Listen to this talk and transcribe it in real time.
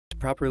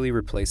properly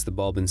replace the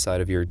bulb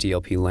inside of your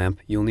DLP lamp,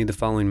 you'll need the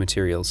following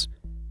materials: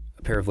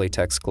 a pair of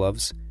latex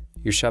gloves,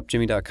 your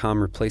ShopJimmy.com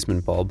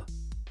replacement bulb,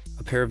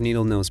 a pair of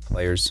needle nose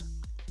pliers,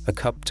 a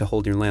cup to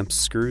hold your lamp's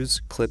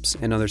screws, clips,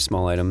 and other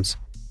small items,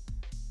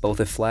 both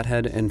a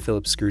flathead and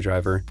Phillips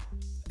screwdriver,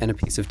 and a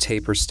piece of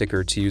tape or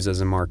sticker to use as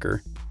a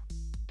marker.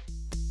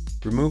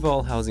 Remove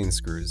all housing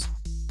screws.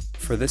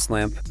 For this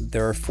lamp,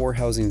 there are 4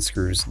 housing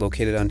screws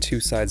located on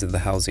 2 sides of the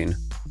housing.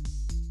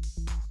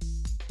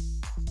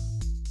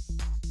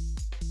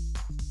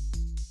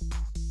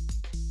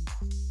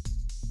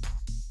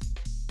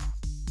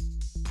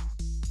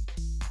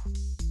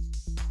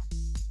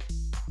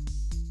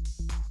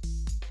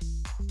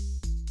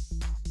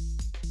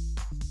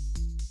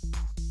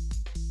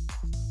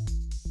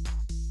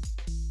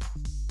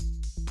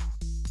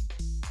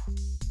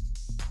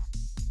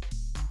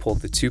 Pull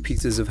the 2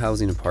 pieces of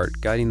housing apart,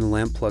 guiding the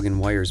lamp plug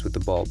and wires with the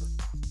bulb.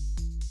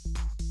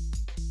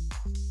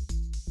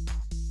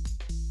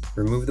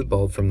 Remove the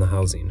bulb from the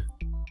housing.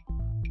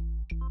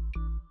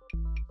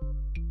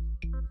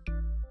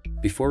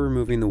 Before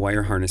removing the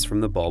wire harness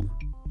from the bulb,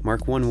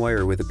 mark one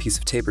wire with a piece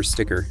of tape or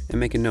sticker and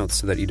make a note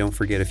so that you don't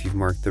forget if you've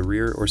marked the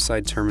rear or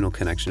side terminal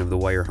connection of the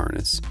wire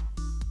harness.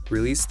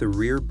 Release the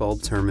rear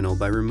bulb terminal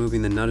by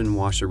removing the nut and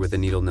washer with the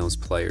needle nose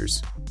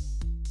pliers.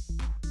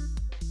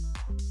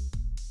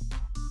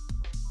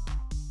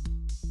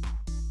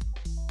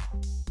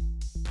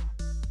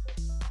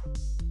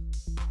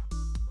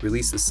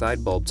 Release the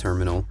side bulb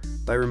terminal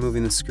by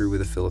removing the screw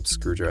with a Phillips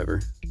screwdriver.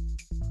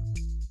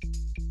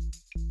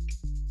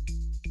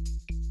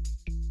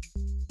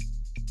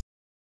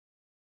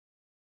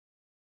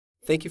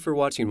 Thank you for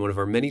watching one of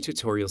our many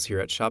tutorials here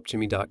at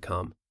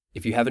ShopJimmy.com.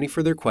 If you have any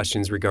further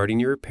questions regarding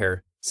your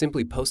repair,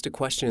 simply post a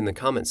question in the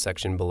comments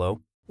section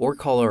below or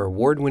call our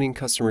award-winning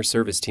customer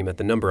service team at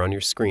the number on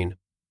your screen.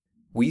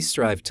 We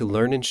strive to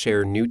learn and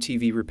share new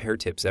TV repair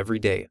tips every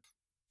day.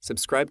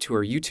 Subscribe to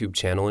our YouTube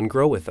channel and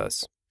grow with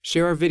us.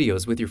 Share our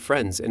videos with your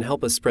friends and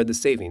help us spread the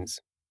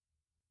savings.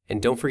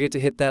 And don't forget to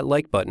hit that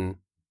like button